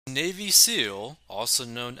Navy SEAL, also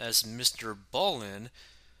known as Mr. Ballin,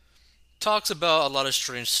 talks about a lot of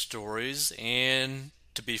strange stories, and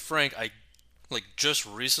to be frank, I like just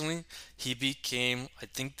recently he became, I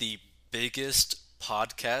think, the biggest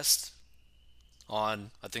podcast on,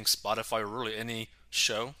 I think, Spotify or really any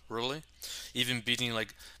show, really, even beating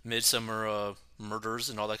like Midsummer Murders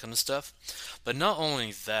and all that kind of stuff. But not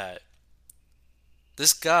only that,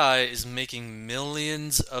 this guy is making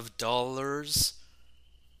millions of dollars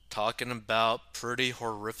talking about pretty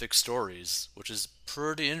horrific stories, which is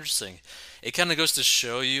pretty interesting. It kind of goes to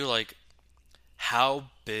show you like how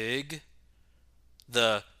big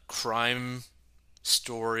the crime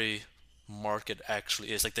story market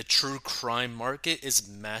actually is. Like the true crime market is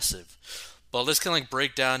massive. But let's kind of like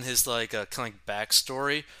break down his like kind of like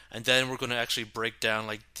backstory, and then we're going to actually break down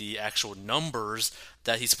like the actual numbers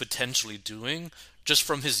that he's potentially doing just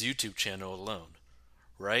from his YouTube channel alone,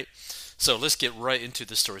 right? So let's get right into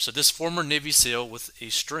the story. So this former Navy SEAL with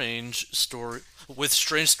strange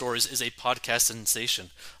stories is a podcast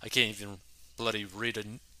sensation. I can't even bloody read a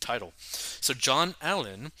title. So John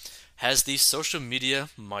Allen has the social media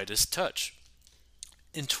Midas touch.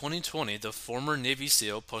 In 2020, the former Navy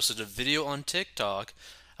SEAL posted a video on TikTok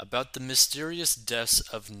about the mysterious deaths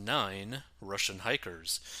of 9 Russian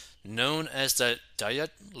hikers, known as the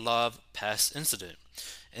Dyatlov Pass incident.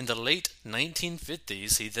 In the late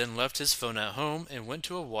 1950s, he then left his phone at home and went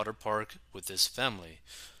to a water park with his family.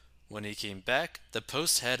 When he came back, the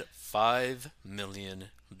post had 5 million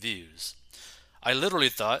views. I literally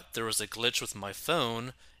thought there was a glitch with my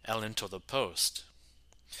phone, Allen told the Post.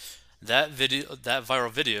 That viral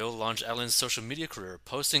video launched Allen's social media career,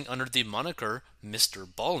 posting under the moniker Mr.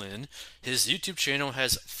 Ballin. His YouTube channel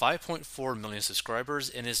has 5.4 million subscribers,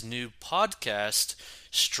 and his new podcast,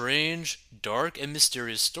 Strange, Dark, and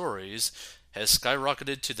Mysterious Stories, has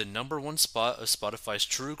skyrocketed to the number one spot of Spotify's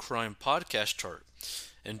true crime podcast chart.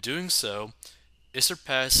 In doing so, it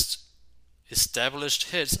surpassed established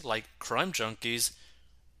hits like Crime Junkies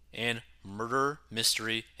and Murder,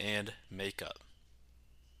 Mystery, and Makeup.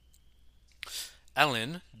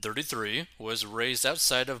 Allen, 33, was raised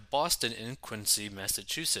outside of Boston in Quincy,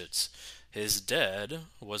 Massachusetts. His dad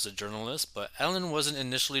was a journalist, but Allen wasn't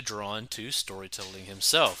initially drawn to storytelling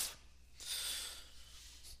himself.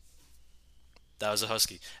 That was a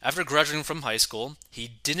husky. After graduating from high school,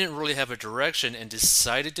 he didn't really have a direction and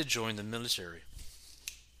decided to join the military.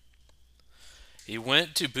 He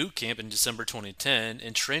went to boot camp in December 2010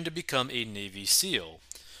 and trained to become a Navy SEAL.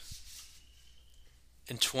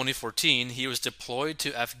 In 2014, he was deployed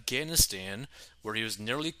to Afghanistan, where he was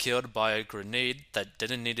nearly killed by a grenade that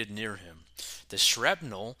detonated near him. The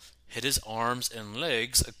shrapnel hit his arms and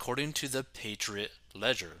legs, according to the Patriot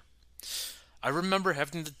Ledger. I remember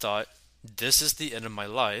having the thought, this is the end of my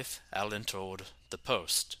life, Allen told the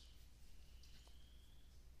Post.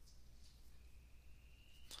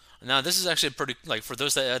 Now, this is actually pretty, like, for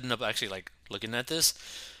those that end up actually, like, looking at this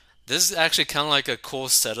is actually kind of like a cool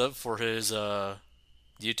setup for his,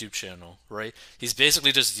 YouTube channel, right? He's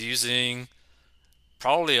basically just using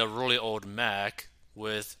probably a really old Mac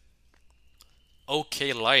with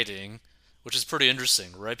okay lighting, which is pretty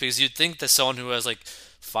interesting, right? Because you'd think that someone who has like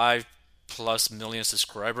 5+ million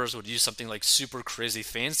subscribers would use something like super crazy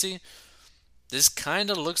fancy. This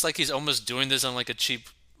kind of looks like he's almost doing this on like a cheap,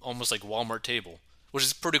 almost like Walmart table, which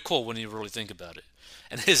is pretty cool when you really think about it.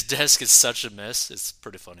 And his desk is such a mess, it's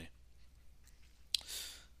pretty funny.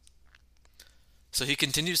 So he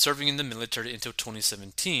continued serving in the military until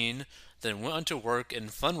 2017, then went on to work in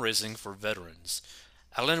fundraising for veterans.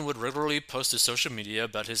 Allen would regularly post to social media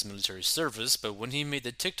about his military service, but when he made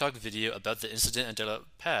the TikTok video about the incident at Dela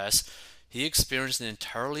Pass, he experienced an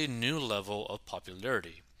entirely new level of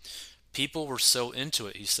popularity. People were so into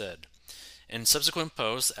it, he said. In subsequent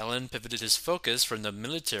posts, Allen pivoted his focus from the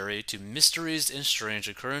military to mysteries and strange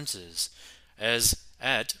occurrences. As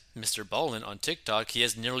at Mr. Ballin on TikTok, he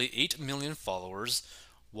has nearly 8 million followers,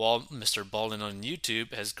 while Mr. Ballin on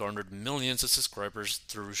YouTube has garnered millions of subscribers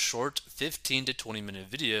through short 15 to 20-minute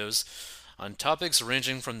videos on topics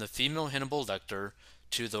ranging from the female Hannibal Lecter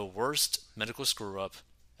to the worst medical screw up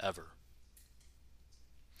ever.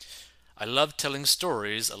 I love telling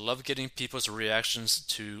stories. I love getting people's reactions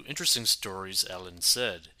to interesting stories, Allen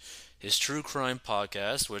said. His true crime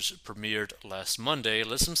podcast, which premiered last Monday,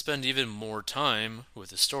 lets him spend even more time with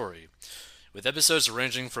the story. With episodes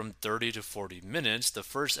ranging from 30 to 40 minutes, the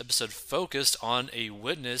first episode focused on a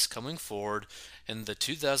witness coming forward in the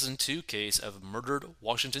 2002 case of murdered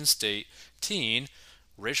Washington State teen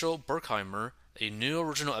Rachel Burkheimer. A new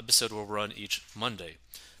original episode will run each Monday.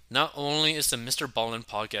 Not only is the Mr. Ballin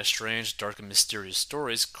podcast Strange, Dark, and Mysterious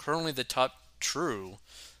Stories currently the top true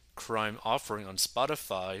crime offering on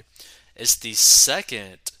Spotify, is the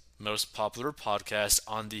second most popular podcast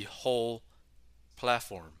on the whole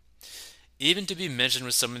platform. Even to be mentioned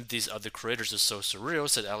with some of these other creators is so surreal,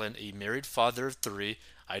 said Allen, a married father of three.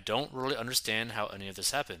 I don't really understand how any of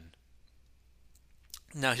this happened.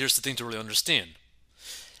 Now, here's the thing to really understand.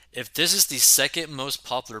 If this is the second most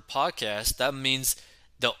popular podcast, that means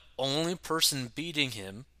the only person beating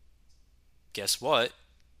him, guess what,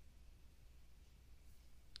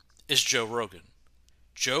 is Joe Rogan.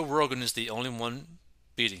 Joe Rogan is the only one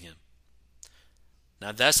beating him.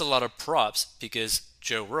 Now, that's a lot of props because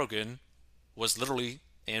Joe Rogan was literally,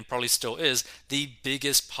 and probably still is, the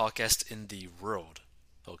biggest podcast in the world.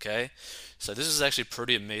 Okay? So, this is actually a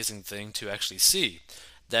pretty amazing thing to actually see.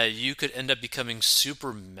 That you could end up becoming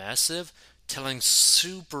super massive, telling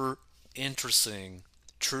super interesting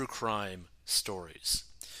true crime stories.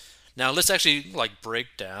 Now, let's actually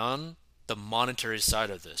break down the monetary side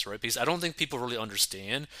of this, right? Because I don't think people really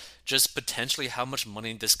understand just potentially how much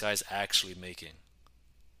money this guy's actually making,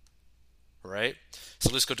 right? So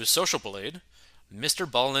let's go to Social Blade. Mr.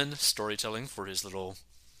 Ballin storytelling for his little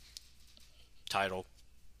title,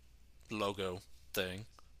 logo thing,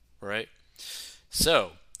 right?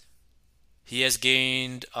 So, he has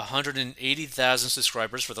gained 180,000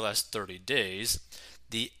 subscribers for the last 30 days.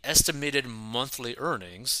 The estimated monthly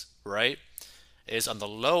earnings, right, is on the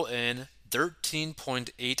low end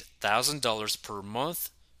 $13.8 thousand per month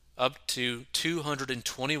up to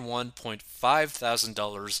 $221.5 thousand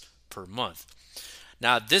per month.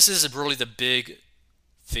 Now, this is really the big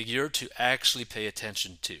figure to actually pay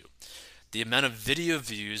attention to. The amount of video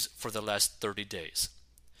views for the last 30 days.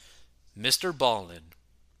 Mr. Ballin,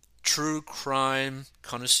 true crime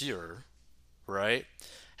connoisseur, right,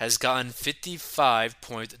 has gotten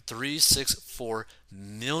 55.364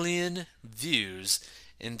 million views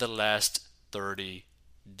in the last 30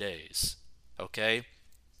 days. Okay?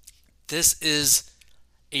 This is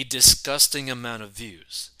a disgusting amount of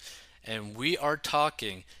views. And we are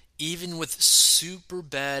talking, even with super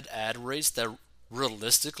bad ad rates, that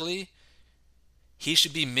realistically, he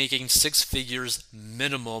should be making six figures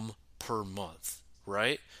minimum per month,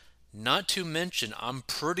 right? Not to mention, I'm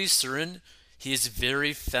pretty certain he is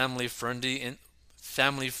very family friendly in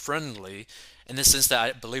the sense that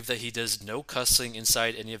I believe that he does no cussing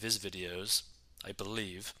inside any of his videos. I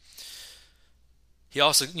believe. He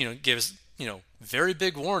also, gives, very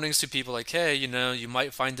big warnings to people like, hey, you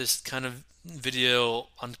might find this kind of video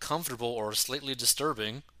uncomfortable or slightly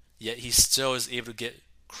disturbing, yet he still is able to get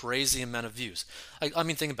crazy amount of views. I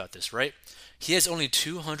mean, think about this, right? He has only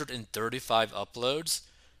 235 uploads,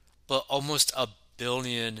 but almost a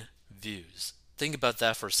billion views. Think about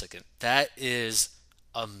that for a second. That is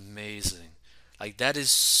amazing. That is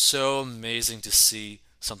so amazing to see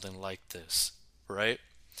something like this, right?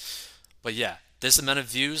 But yeah, this amount of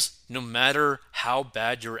views, no matter how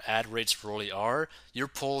bad your ad rates really are, you're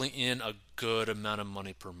pulling in a good amount of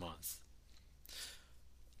money per month.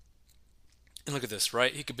 And look at this,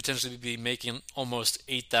 right? He could potentially be making almost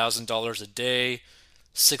 $8,000 a day,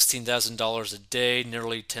 $16,000 a day,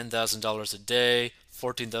 nearly $10,000 a day,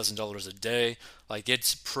 $14,000 a day.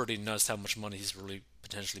 It's pretty nuts how much money he's really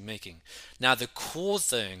potentially making. Now, the cool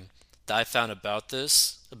thing that I found about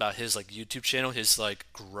this, about his YouTube channel, his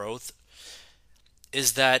growth,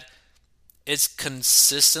 is that it's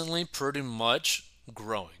consistently pretty much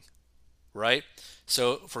growing, right?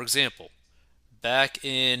 So, for example, back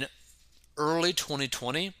in early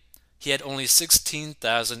 2020, he had only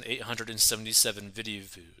 16,877 video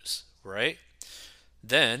views, right?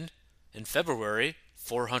 Then, in February,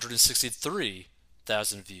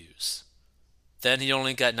 463,000 views. Then he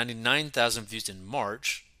only got 99,000 views in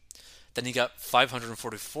March. Then he got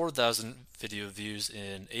 544,000 video views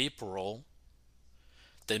in April.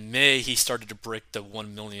 Then May, he started to break the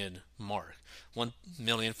 1 million mark.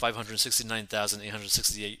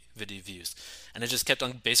 1,569,868 video views. And it just kept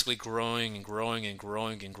on basically growing and growing and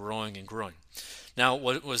growing and growing and growing. Now,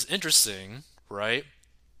 what was interesting, right?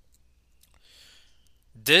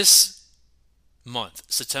 This month,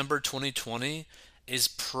 September 2020, is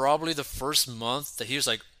probably the first month that he was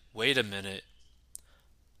like, wait a minute,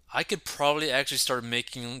 I could probably actually start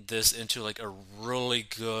making this into a really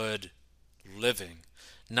good living.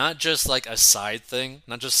 Not just a side thing,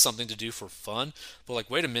 not just something to do for fun, but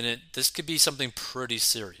wait a minute, this could be something pretty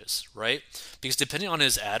serious, right? Because depending on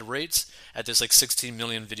his ad rates at this 16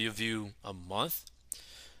 million video view a month,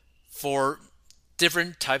 for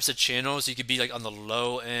different types of channels, you could be on the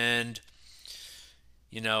low end,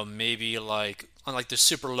 maybe on the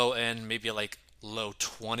super low end, maybe low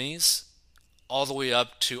 20s, all the way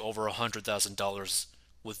up to over $100,000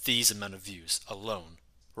 with these amount of views alone,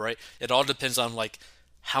 right? It all depends on like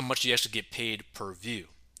how much you actually get paid per view.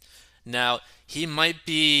 Now, he might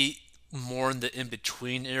be more in the in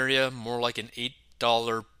between area, more like an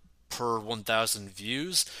 $8 per 1,000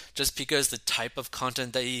 views, just because the type of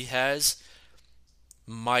content that he has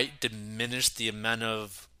might diminish the amount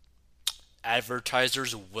of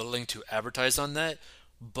advertisers willing to advertise on that.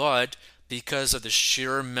 But because of the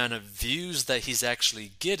sheer amount of views that he's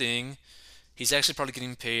actually getting, he's actually probably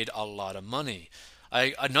getting paid a lot of money.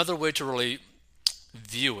 Another way to really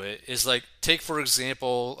view it is like take for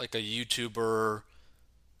example like a YouTuber,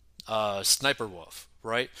 Sniper Wolf,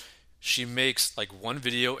 right? She makes like one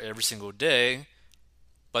video every single day,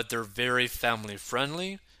 but they're very family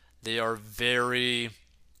friendly. They are very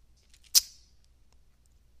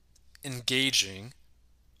engaging,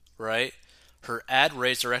 right? Her ad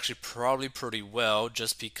rates are actually probably pretty well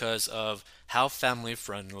just because of how family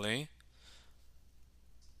friendly,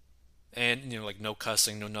 and like no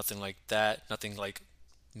cussing, no nothing like that, nothing like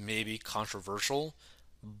maybe controversial,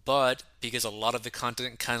 but because a lot of the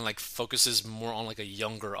content kind of like focuses more on like a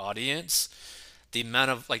younger audience, the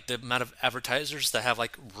amount of advertisers that have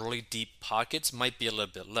like really deep pockets might be a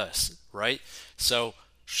little bit less, right? So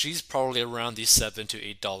she's probably around the $7 to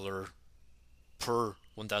 $8 per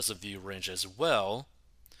 1,000 view range as well,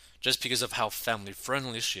 just because of how family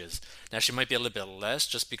friendly she is. Now she might be a little bit less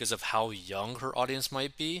just because of how young her audience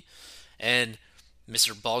might be, and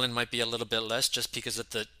Mr. Ballin might be a little bit less just because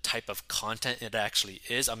of the type of content it actually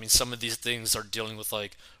is. I mean, some of these things are dealing with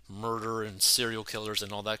like murder and serial killers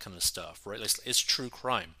and all that kind of stuff, right? It's true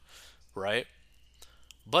crime, right?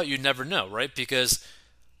 But you never know, right? Because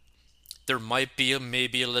there might be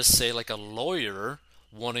maybe, let's say, like a lawyer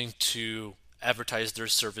wanting to advertise their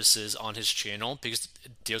services on his channel because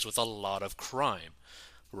it deals with a lot of crime,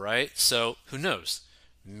 right? So who knows?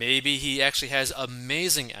 Maybe he actually has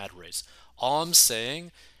amazing ad rates. All I'm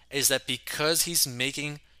saying is that because he's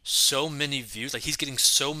making so many views, like he's getting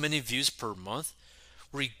so many views per month,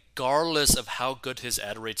 regardless of how good his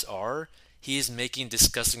ad rates are, he is making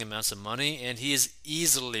disgusting amounts of money and he is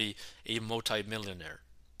easily a multi-millionaire.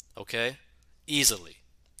 Okay? Easily.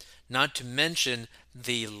 Not to mention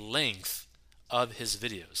the length of his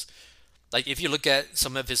videos. Like if you look at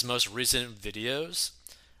some of his most recent videos,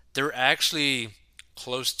 they're actually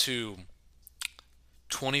close to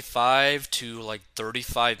 25 to like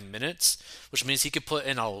 35 minutes, which means he could put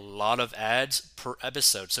in a lot of ads per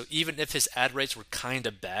episode. So even if his ad rates were kind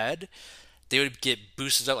of bad, they would get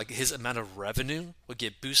boosted up, like his amount of revenue would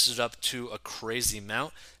get boosted up to a crazy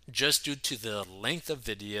amount just due to the length of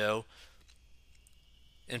video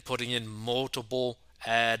and putting in multiple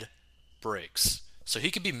ad breaks. So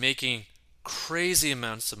he could be making crazy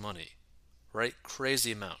amounts of money, right?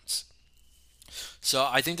 Crazy amounts. So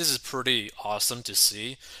I think this is pretty awesome to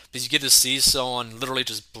see because you get to see someone literally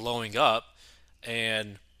just blowing up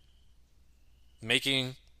and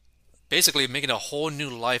making basically making a whole new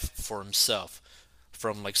life for himself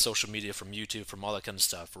from like social media, from YouTube, from all that kind of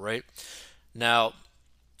stuff, right? Now,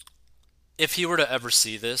 if he were to ever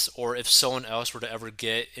see this, or if someone else were to ever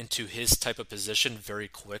get into his type of position very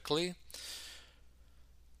quickly,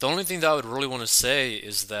 the only thing that I would really want to say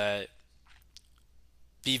is that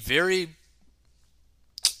be very,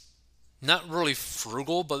 not really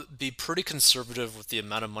frugal, but be pretty conservative with the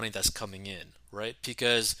amount of money that's coming in, right?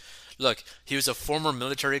 Because, look, he was a former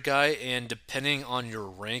military guy, and depending on your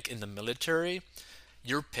rank in the military,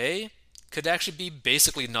 your pay could actually be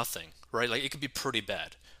basically nothing, right? Like it could be pretty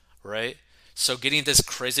bad, right? So getting this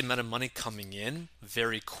crazy amount of money coming in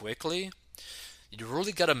very quickly, you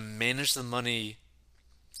really got to manage the money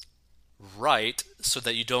right so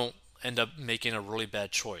that you don't end up making a really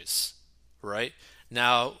bad choice, right?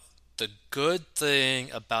 Now, the good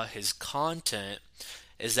thing about his content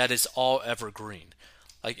is that it's all evergreen.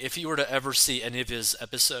 Like if you were to ever see any of his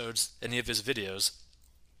episodes, any of his videos,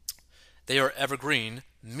 they are evergreen,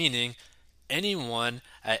 meaning anyone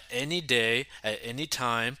at any day, at any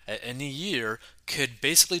time, at any year could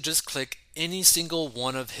basically just click any single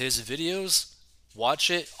one of his videos,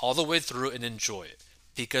 watch it all the way through, and enjoy it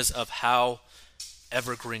because of how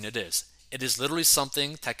evergreen it is. It is literally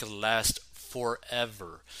something that could last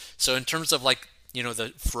forever. So, in terms of like,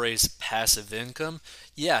 the phrase passive income,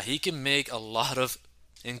 yeah, he can make a lot of,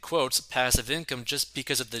 in quotes, passive income just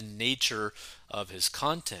because of the nature of his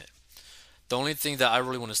content. The only thing that I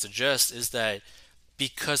really want to suggest is that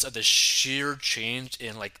because of the sheer change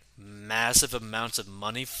in like massive amounts of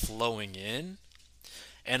money flowing in,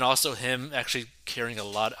 and also him actually caring a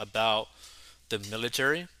lot about the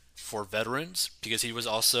military for veterans, because he was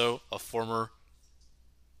also a former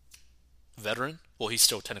veteran. Well, he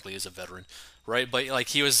still technically is a veteran, right? But like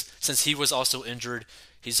he was, since he was also injured,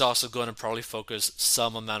 he's also going to probably focus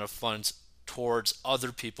some amount of funds towards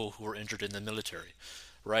other people who are injured in the military,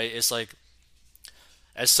 right? It's like,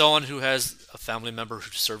 as someone who has a family member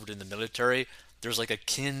who served in the military, there's like a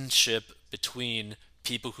kinship between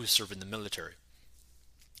people who serve in the military.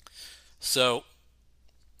 So,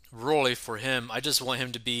 really, for him, I just want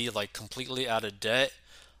him to be like completely out of debt,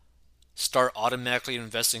 start automatically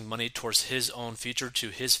investing money towards his own future, to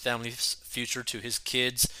his family's future, to his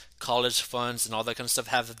kids, college funds, and all that kind of stuff.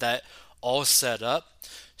 Have that all set up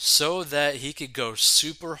so that he could go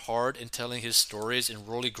super hard in telling his stories and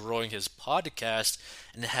really growing his podcast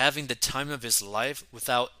and having the time of his life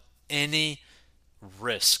without any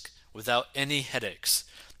risk, without any headaches.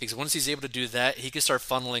 Because once he's able to do that, he can start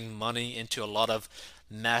funneling money into a lot of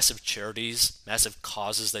massive charities, massive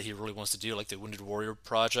causes that he really wants to do, like the Wounded Warrior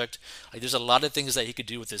Project. Like, there's a lot of things that he could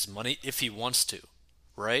do with his money if he wants to,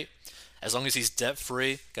 right? As long as he's debt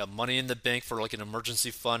free, got money in the bank for like an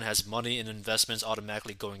emergency fund, has money and investments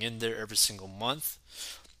automatically going in there every single month,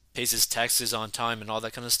 pays his taxes on time and all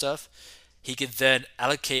that kind of stuff, he could then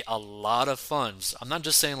allocate a lot of funds. I'm not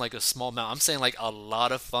just saying like a small amount, I'm saying like a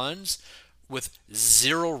lot of funds with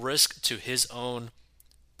zero risk to his own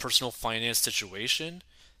personal finance situation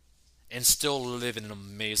and still live an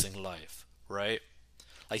amazing life, right?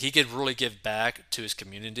 Like, he could really give back to his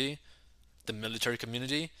community, the military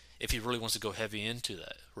community, if he really wants to go heavy into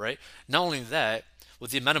that, right? Not only that,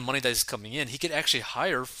 with the amount of money that is coming in, he could actually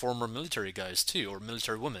hire former military guys too, or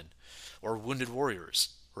military women, or wounded warriors,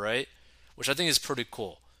 right? Which I think is pretty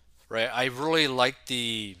cool, right? I really like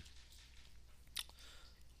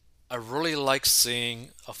seeing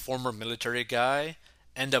a former military guy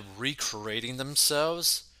end up recreating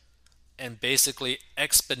themselves and basically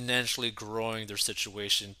exponentially growing their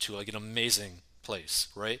situation to like an amazing place,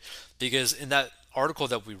 right? Because in that article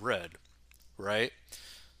that we read, right,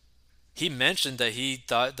 he mentioned that he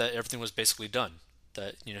thought that everything was basically done,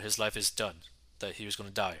 that, his life is done, that he was going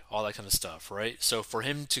to die, all that kind of stuff, right? So for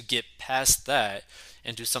him to get past that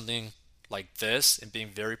and do something like this and being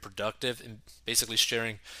very productive and basically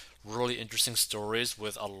sharing really interesting stories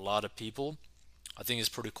with a lot of people, I think is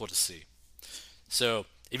pretty cool to see. So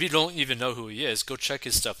if you don't even know who he is, go check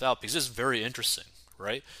his stuff out because it's very interesting,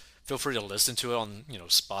 right? Feel free to listen to it on,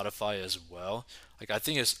 Spotify as well. Like, I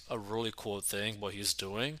think it's a really cool thing what he's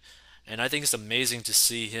doing, and I think it's amazing to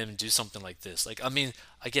see him do something like this. Like, I mean,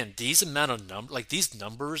 again, these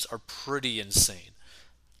numbers are pretty insane,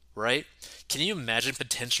 right? Can you imagine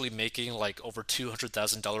potentially making like over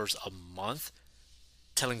 $200,000 a month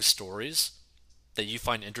telling stories that you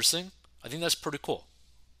find interesting? I think that's pretty cool,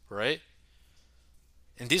 right?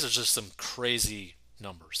 And these are just some crazy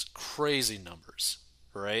numbers,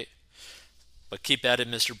 right? But keep at it,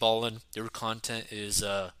 Mr. Ballin. Your content is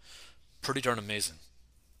pretty darn amazing.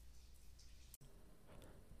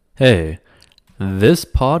 Hey, this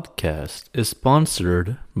podcast is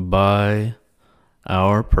sponsored by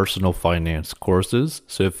our personal finance courses.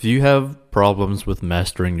 So if you have problems with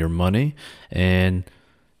mastering your money and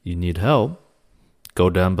you need help, go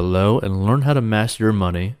down below and learn how to master your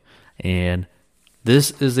money. And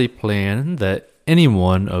this is a plan that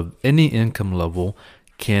anyone of any income level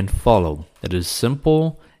can follow. It is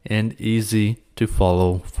simple and easy to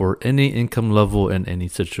follow for any income level and any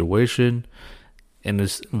situation, and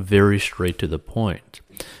is very straight to the point.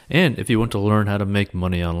 And if you want to learn how to make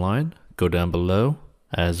money online, go down below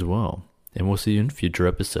as well. And we'll see you in future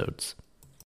episodes.